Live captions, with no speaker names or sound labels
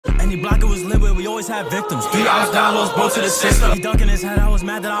Any block it was lit with, we always had victims. 3 hours down, lost bro to the system. He ducking his head, I was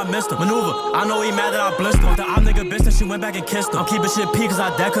mad that I missed him. Maneuver, I know he mad that I blissed him. The op nigga bitch, and she went back and kissed him. I'm keeping shit P, cause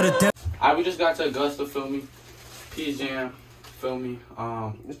I dead could've dipped. Alright, we just got to Augusta, feel me? Peace Jam, feel me?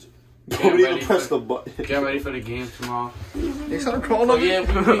 Get ready for the game tomorrow. They started crawling so yeah,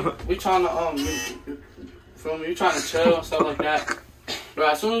 we trying to feel me? We trying to chill and stuff like that. Bro,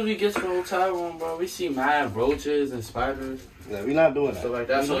 as soon as we get to the hotel room, bro, we see mad roaches and spiders. Yeah, we not doing that. Stuff like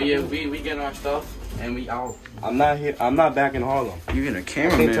that. So yeah, we getting our stuff and we out. I'm not here. I'm not back in Harlem. You getting a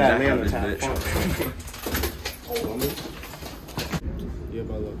cameraman back on this bitch. Yeah,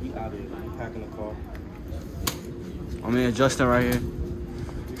 but look, we out here. We packing the car. I mean, Justin right here.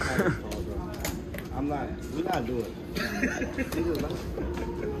 We're not doing it.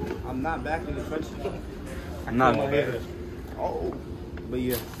 I'm not back in the country. I'm not here. Oh, but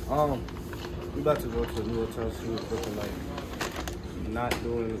yeah, we about to go to the new hotel, see what's looking like. Not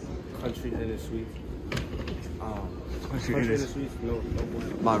doing country in the suite. Country in the suite, no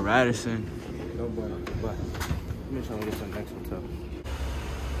bueno. By Radisson. No bueno, but let me try to get to the next hotel.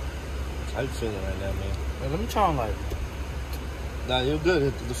 How you feeling right now, man? Hey, let me try and like. Nah, you're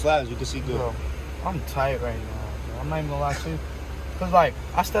good. The flags, you can see good. Bro, I'm tight right now. I'm not even gonna lie to you. Cause like,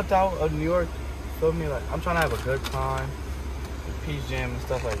 I stepped out of New York, feel me? Like, I'm trying to have a good time, with Peace Jam and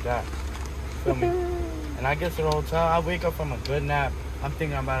stuff like that. Feel me? And I get to the hotel, I wake up from a good nap. I'm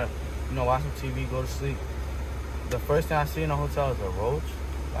thinking I'm about to, watch some TV, go to sleep. The first thing I see in the hotel is a roach.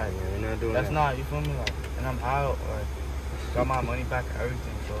 Like, yeah, we're not doing that's that. not, you feel me? Like, and I'm out, like, got my money back and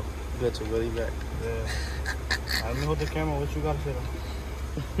everything, so. You got your Willie back. Yeah. Let me hold the camera. What you got to say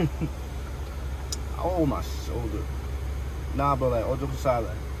though? Oh, my shoulder. Nah, but like, all jokes aside,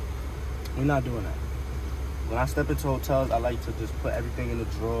 like, we're not doing that. When I step into hotels, I like to just put everything in the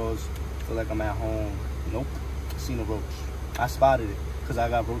drawers, feel like I'm at home. Nope, seen a roach. I spotted it, because I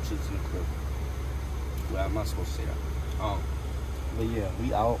got roaches in the crib. Well, I'm not supposed to say that. But yeah,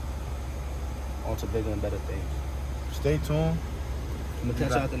 we out on to bigger and better things. Stay tuned. I'm gonna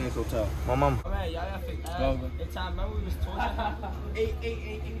catch you at the next hotel. My mom.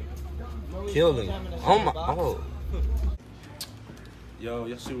 Killing. Oh my. Oh. Yo,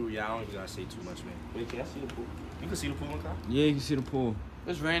 y'all see where we at? I don't even gotta say too much, man. Wait, can I see the pool? You can see the pool in car? Yeah, you can see the pool.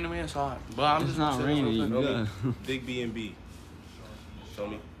 It's raining, man. It's hot. But I'm It's just not raining. You Show good. me. Big B&B. Show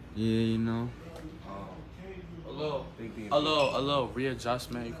me. Yeah, you know. A little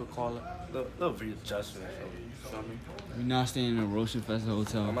readjustment, you could call it. Little readjustment. Feel me? We're not staying in a Roach Fest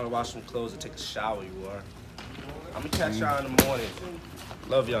hotel. I'm gonna wash some clothes and take a shower, you are. I'm gonna catch y'all in the morning.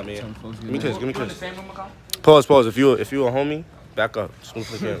 Love y'all, man. Give me a kiss, give me a kiss. Pause. If you a homie, back up. Smooth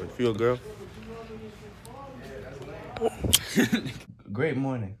the camera. If you a girl. Great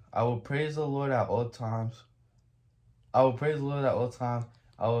morning. I will praise the Lord at all times. I will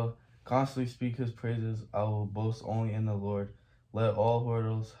constantly speak his praises. I will boast only in the Lord. Let all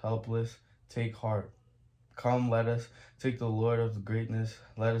hurdles, helpless, take heart. Come, let us take the Lord of greatness.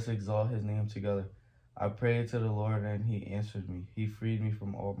 Let us exalt his name together. I prayed to the Lord, and he answered me. He freed me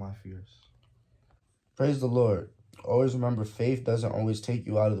from all my fears. Praise the Lord. Always remember, faith doesn't always take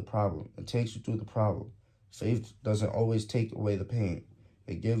you out of the problem. It takes you through the problem. Faith doesn't always take away the pain.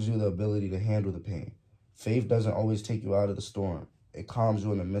 It gives you the ability to handle the pain. Faith doesn't always take you out of the storm. It calms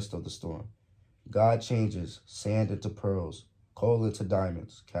you in the midst of the storm. God changes sand into pearls, coal into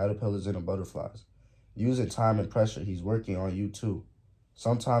diamonds, caterpillars into butterflies. Using time and pressure, he's working on you too.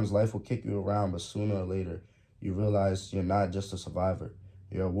 Sometimes life will kick you around, but sooner or later, you realize you're not just a survivor.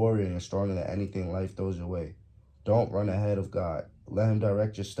 You're a warrior and you're stronger than anything life throws your way. Don't run ahead of God. Let him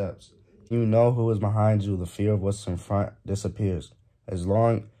direct your steps. You know who is behind you. The fear of what's in front disappears. As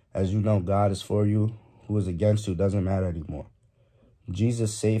long as you know God is for you, who is against you doesn't matter anymore.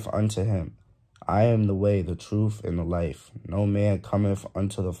 Jesus saith unto him, I am the way, the truth, and the life. No man cometh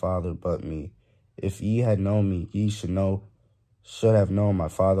unto the Father but me. If ye had known me, ye should have known my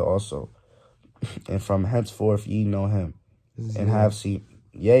Father also. And from henceforth ye know him, and have seen,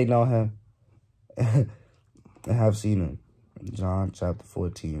 know him, and have seen him. John chapter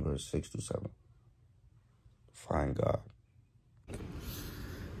 14, verse 6-7. Find God.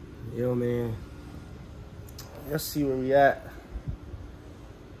 Yo, man. Let's see where we at.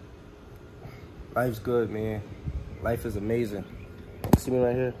 Life's good, man. Life is amazing. See me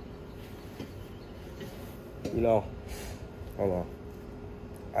right here? You know, hold on.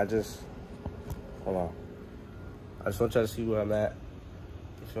 I just want y'all to see where I'm at.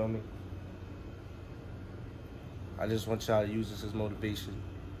 You feel me? I just want y'all to use this as motivation.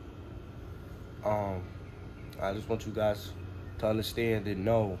 I just want you guys to understand that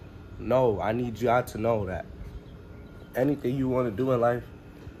no, I need y'all to know that anything you want to do in life,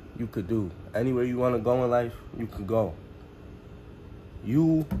 you could do. Anywhere you want to go in life, you can go.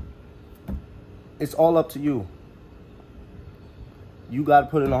 It's all up to you. You got to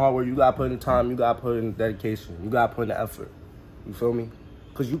put in the hard work. You got to put in the time. You got to put in the dedication. You got to put in the effort. You feel me?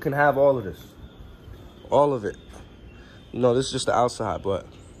 Because you can have all of this. All of it. You know, this is just the outside, but,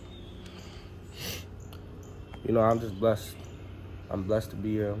 you know, I'm just blessed. I'm blessed to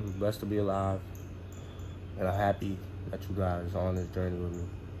be here. I'm blessed to be alive. And I'm happy that you guys are on this journey with me.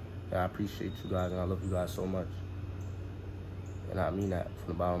 And I appreciate you guys, and I love you guys so much. And I mean that from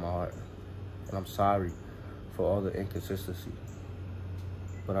the bottom of my heart. And I'm sorry for all the inconsistency.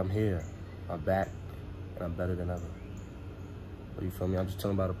 But I'm here. I'm back. And I'm better than ever. But you feel me? I'm just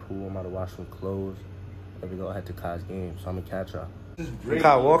chilling by the pool. I'm about to wash some clothes. Then we go head to Kai's game. So I'm going to catch y'all.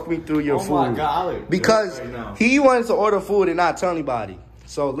 Kai, walk me through your food. My God, because right he wanted to order food and not tell anybody.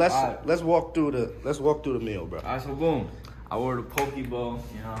 So let's walk through the meal, bro. Alright, so boom. I ordered a poke bowl,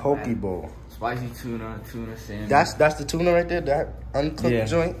 you know. Poke bowl. Spicy tuna salmon. That's the tuna right there, that uncooked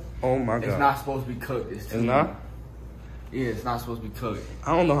joint. Oh my God. It's not supposed to be cooked. It's tuna. It's not? Yeah, it's not supposed to be cooked.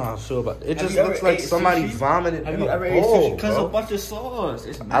 I don't know how I feel about it. It just looks like somebody vomited in a ate bowl, because bro. a bunch of sauce.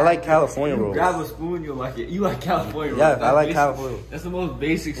 It's I like California rolls. Grab a spoon, you like it. You like California rolls. Yeah, That's I like basic. California. That's the most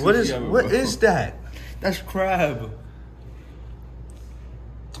basic sushi What is ever, what bro. is that? That's crab.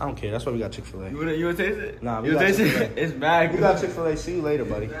 I don't care. That's why we got Chick-fil-A. You wanna taste it? Nah, we you got taste Chick-fil-A. it? It's mad We good. got Chick-fil-A. See you later,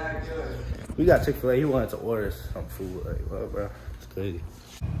 buddy. We got Chick-fil-A. He wanted to order some food. Like, what, bro? It's crazy.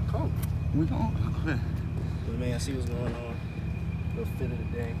 Come. We don't. But man, see what's going on. Little fit of the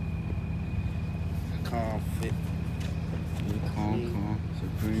day. Calm fit. Calm.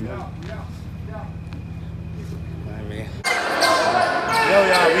 Supreme. Alright, man. Yo,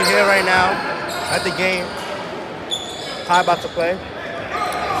 y'all, we here right now at the game. Kai about to play.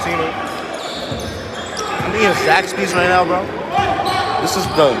 See me. I'm eating Zaxby's right now, bro. This is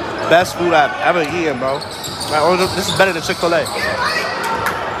the best food I've ever eaten, bro. Like, this is better than Chick-fil-A.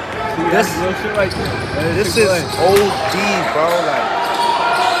 This is OD, bro. Like,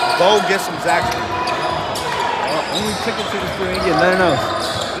 go get some Zaxby's. Only chicken to the store and get nothing else.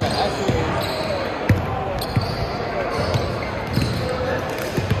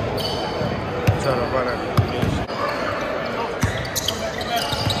 Trying to run out.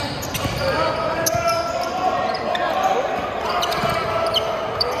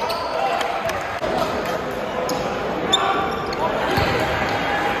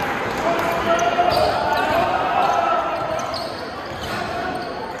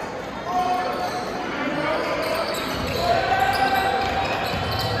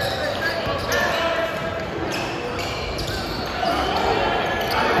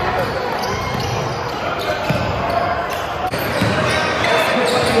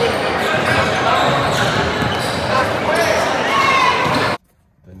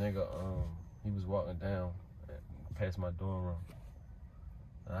 He was walking down past my dorm room,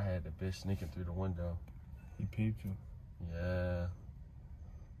 and I had the bitch sneaking through the window. He peeped you. Yeah,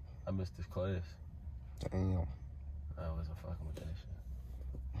 I missed his class. Damn. I wasn't fucking with that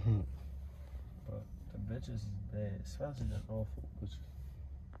shit. But the bitches is bad, especially that awful bitch.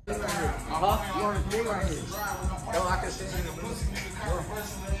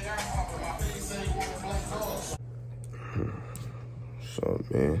 So,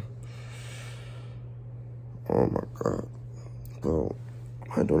 man. Oh my God. Bro,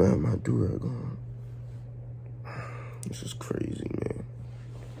 why don't I have my do-rag on? This is crazy, man.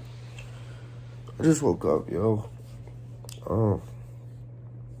 I just woke up, yo. I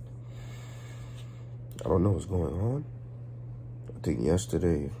don't know what's going on. I think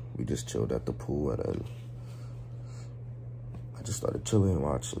yesterday we just chilled at the pool, and then I just started chilling and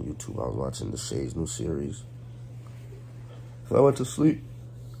watching YouTube. I was watching the Shay's new series. So I went to sleep.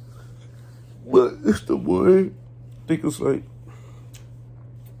 But it's the morning. I think it's like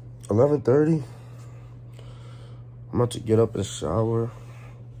 11:30. I'm about to get up and shower.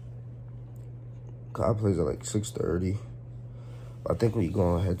 God plays at like 6:30. I think we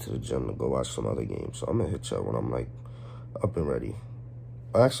going to head to the gym to go watch some other games. So I'm going to hit y'all when I'm like up and ready.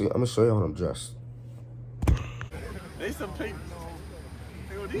 Actually, I'm going to show y'all when I'm dressed. They some people.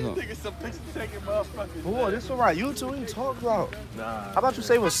 These niggas some picture taking motherfuckers. Boy, this is right. You two, what you talking about? Nah. How about you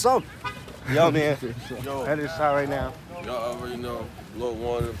say what's up? Yo, man. Yo, That is shot right now. y'all already know. Lil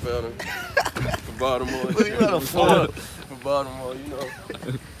One in the building. From Baltimore. Look, you got a phone. From Baltimore, you know.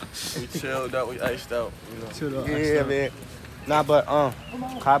 We chilled out, we iced out, you know. Yeah, man. Nah, but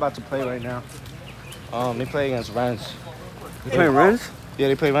Kai about to play right now. They play against Rennes. You playing Rennes? Yeah,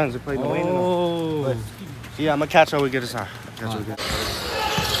 they play Rennes. They play New England. Oh. Yeah, I'm gonna catch her when we get inside. Catch her when we get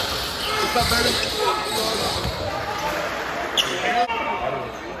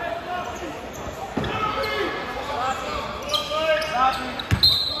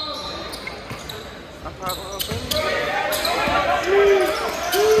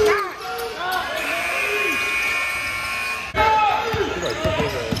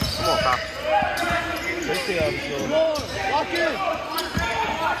Lock in.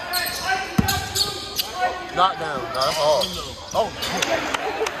 Knock down. No, that's all. Oh,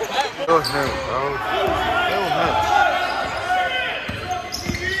 it was him, bro. It was him.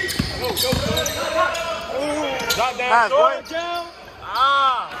 Knock down. Pass, boy. Down.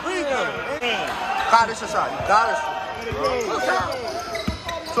 Got this shot. You got it.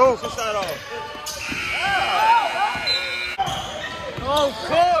 Two. Shot off. Oh,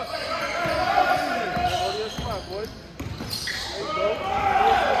 court.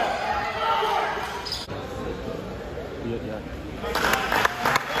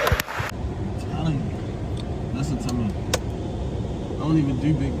 Listen to me. I don't even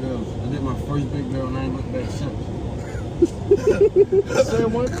do big girls. I did my first big girl and I ain't looked back since. Say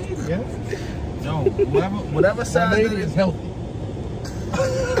one thing, yeah. Yo, whatever size Lady that is is. healthy. You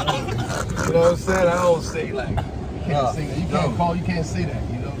know what I'm saying? I don't say like you can't say that. You can't call. You can't say that.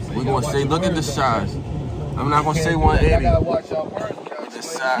 You know what I'm saying? We're gonna say, look at the size. I'm not gonna say 180. I gotta watch y'all words. The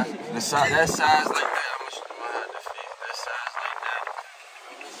size, that size like that. I'm gonna have to fit that size like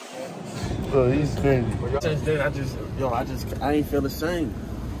that. Bro, he's crazy. Since then, I ain't feel the same.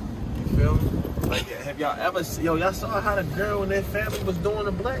 You feel me? Like, have y'all ever, y'all saw how the girl and their family was doing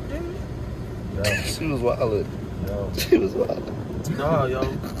the black dude? She was wild. She was wild. No, yo.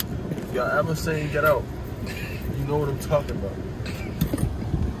 If y'all ever seen Get Out, you know what I'm talking about.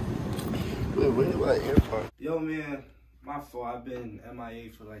 Wait, where did my AirPod? Yo, man, my fault. I've been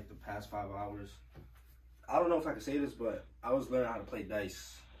MIA for like the past 5 hours. I don't know if I can say this, but I was learning how to play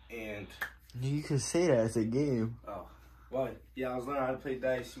dice. And You can say that it's a game. oh, well, yeah, I was learning how to play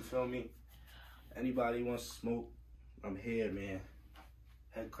dice. You feel me? Anybody wants to smoke? I'm here, man.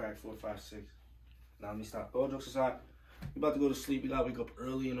 Head crack 456. Now let me stop. All jokes aside, we about to go to sleep. We gotta wake up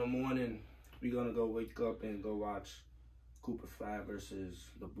early in the morning. We gonna go wake up and go watch Cooper Flag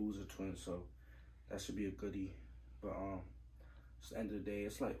versus the Boozer Twins. So that should be a goodie. But it's the end of the day.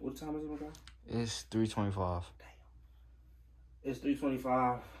 It's like, what time is it, my guy? It's 3:25. It's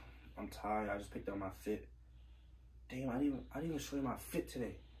 3:25. I'm tired. I just picked up my fit. Damn, I didn't even show you my fit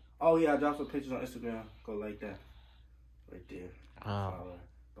today. Oh yeah, I dropped some pictures on Instagram. Go like that. Right there. Oh.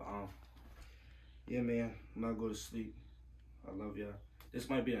 But yeah, man, I'm not going to sleep. I love y'all. This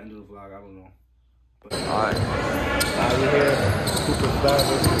might be the end of the vlog. I don't know. But Alright. We're here. Super fast.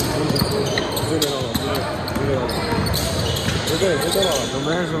 Zoom in on us. We're good. We're good on us. No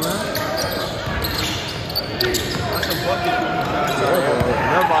man.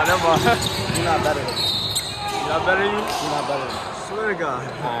 Never mind. You're not better than me. You not better than you? You're not better than me. Swear to God.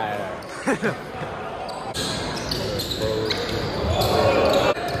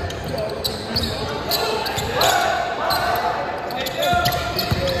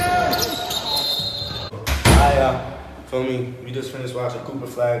 feel me? We just finished watching Cooper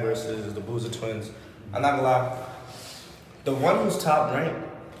Flag versus the Boozer Twins. I'm not gonna lie. The one who's top ranked,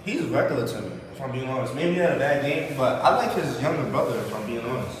 he's regular to me, if I'm being honest. Maybe he had a bad game, but I like his younger brother, if I'm being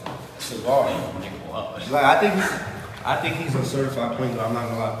honest. Like, I think he's a certified point guard, I'm not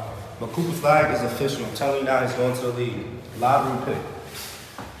gonna lie. But Cooper Flag is official. I'm telling you now, he's going to the league. Lottery pick.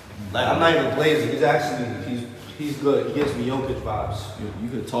 Like, I'm not even blazing. He's actually, he's good. He gives me Jokic vibes. You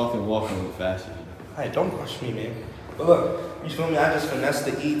could talk and walk a little faster. Hey, don't rush me, man. But look, you feel me? I just finessed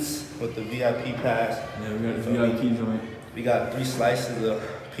the eats with the VIP pass. Yeah, we got the VIP joint. We got 3 slices of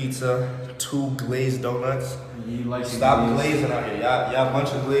pizza, 2 glazed donuts. He likes Stop glazing out here. Y'all a bunch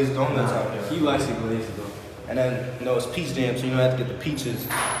of glazed donuts out here. He likes it glazed though. And then, you know, it's peach jam, so you don't have to get the peaches.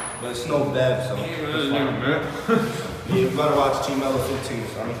 But it's no bev, so it's fine. Yeah, we gotta watch Team Mellow 15,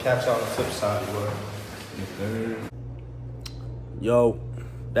 so I'm gonna catch y'all on the flip side, bro. Yo,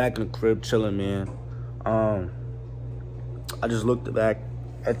 back in the crib chilling, man. I just looked back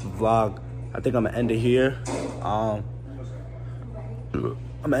at the vlog. I think I'm gonna end it here. I'm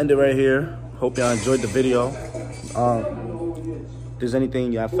gonna end it right here. Hope y'all enjoyed the video. If there's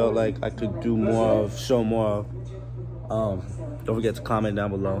anything y'all felt like I could do more of, show more of, don't forget to comment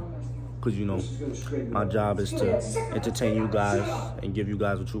down below. Cause you know, my job is to entertain you guys and give you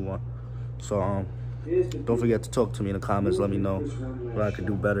guys what you want. So don't forget to talk to me in the comments. Let me know what I could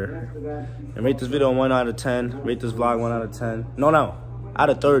do better. And rate this video 1 out of 10. Rate this vlog 1 out of 10. No, out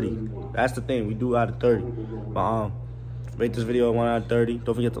of 30. That's the thing. We do out of 30. But rate this video 1 out of 30.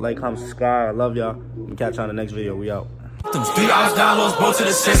 Don't forget to like, comment, subscribe. I love y'all. We'll catch y'all in the next video. We out. 3 hours down, lost both to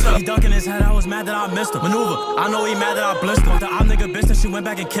the system. He dunking his head, I was mad that I missed him. Maneuver, I know he mad that I blitzed him. The op nigga bitch that she went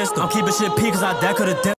back and kissed him. I'm keeping shit P cause I deck her to death.